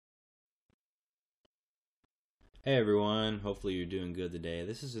Hey everyone, hopefully you're doing good today.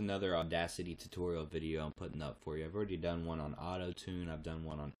 This is another Audacity tutorial video I'm putting up for you. I've already done one on Auto-Tune, I've done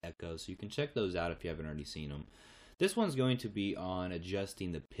one on Echo, so you can check those out if you haven't already seen them. This one's going to be on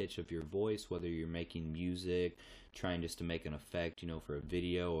adjusting the pitch of your voice, whether you're making music, trying just to make an effect, for a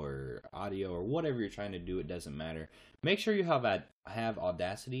video or audio or whatever you're trying to do, it doesn't matter. Make sure you have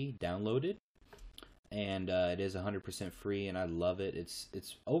Audacity downloaded. And it is 100% free, and I love it.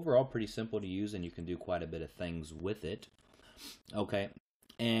 It's overall pretty simple to use, and you can do quite a bit of things with it. Okay,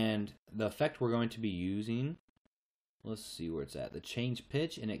 and the effect we're going to be using, let's see where it's at, the change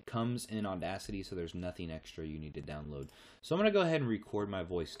pitch, and it comes in Audacity, so there's nothing extra you need to download. So I'm going to go ahead and record my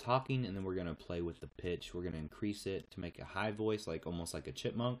voice talking, and then we're going to play with the pitch. We're going to increase it to make a high voice, like almost like a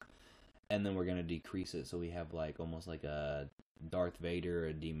chipmunk, and then we're going to decrease it so we have like almost like a Darth Vader,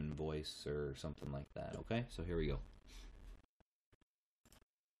 a demon voice, or something like that. Okay, so here we go.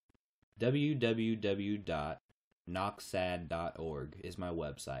 www.noxsad.org is my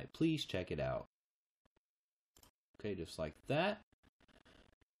website. Please check it out. Okay, just like that.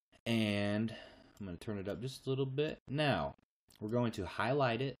 And I'm going to turn it up just a little bit. Now, we're going to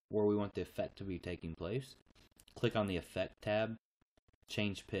highlight it where we want the effect to be taking place. Click on the Effect tab.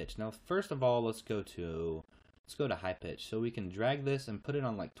 Change pitch. Now, first of all, let's go to high pitch. So we can drag this and put it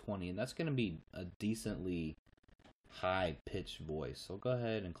on like 20, and that's going to be a decently high pitched voice. So go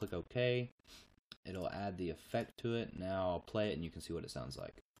ahead and click OK. It'll add the effect to it. Now I'll play it and you can see what it sounds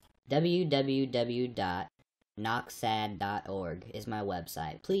like. www.noxsad.org is my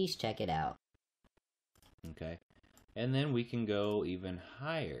website. Please check it out. Okay. And then we can go even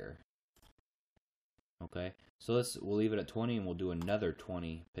higher. Okay. So we'll leave it at 20 and we'll do another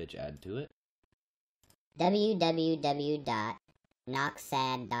 20 pitch add to it.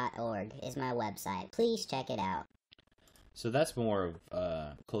 www.noxsad.org is my website. Please check it out. So that's more of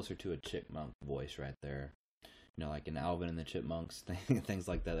closer to a chipmunk voice right there. Like an Alvin and the Chipmunks, things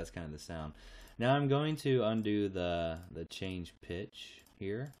like that. That's kind of the sound. Now I'm going to undo the change pitch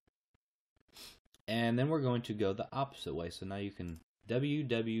here. And then we're going to go the opposite way. So now you can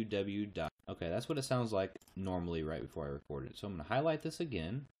www. Okay, that's what it sounds like normally right before I record it. So I'm going to highlight this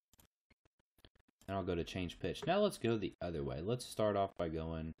again. And I'll go to change pitch. Now let's go the other way. Let's start off by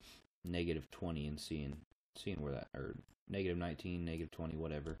going -20 and seeing where that, or -19, -20,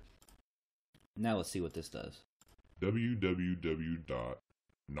 whatever. Now let's see what this does.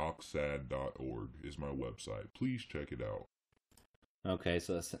 www.noxsad.org is my website. Please check it out. Okay,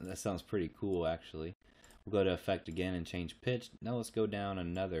 so that sounds pretty cool actually. We'll go to effect again and change pitch. Now let's go down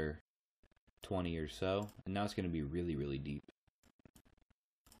another 20 or so. And now it's going to be really, really deep.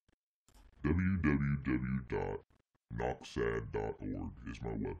 www.noxsad.org is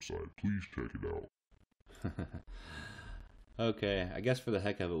my website. Please check it out. Okay, I guess for the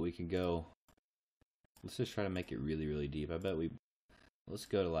heck of it, we can go. Let's just try to make it really, really deep. I bet let's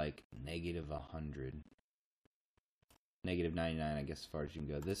go to like -100. -99, I guess, as far as you can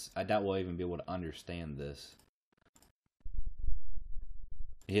go. I doubt we'll even be able to understand this.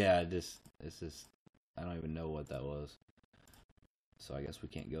 Yeah, it's just, I don't even know what that was. So I guess we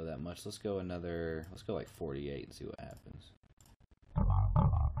can't go that much. Let's go like 48 and see what happens.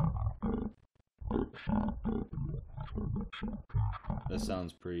 That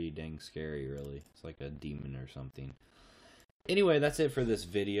sounds pretty dang scary, really. It's like a demon or something. Anyway, that's it for this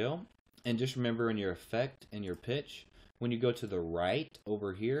video. And just remember, in your effect and your pitch, when you go to the right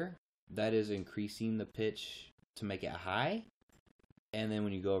over here, that is increasing the pitch to make it high. And then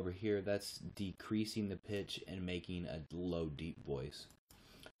when you go over here, that's decreasing the pitch and making a low, deep voice.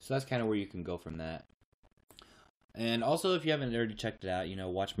 So that's kind of where you can go from that. And also, if you haven't already checked it out,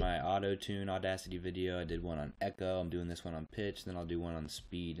 watch my Auto-Tune Audacity video. I did one on Echo. I'm doing this one on pitch. Then I'll do one on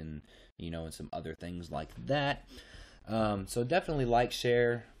speed and, and some other things like that. So definitely like,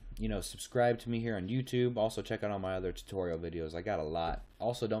 share, subscribe to me here on YouTube. Also check out all my other tutorial videos. I got a lot.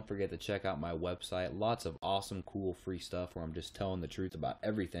 Also, don't forget to check out my website. Lots of awesome, cool, free stuff where I'm just telling the truth about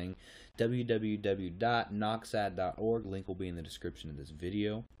everything. www.noxsad.org. Link will be in the description of this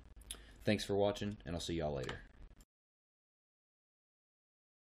video. Thanks for watching, and I'll see y'all later.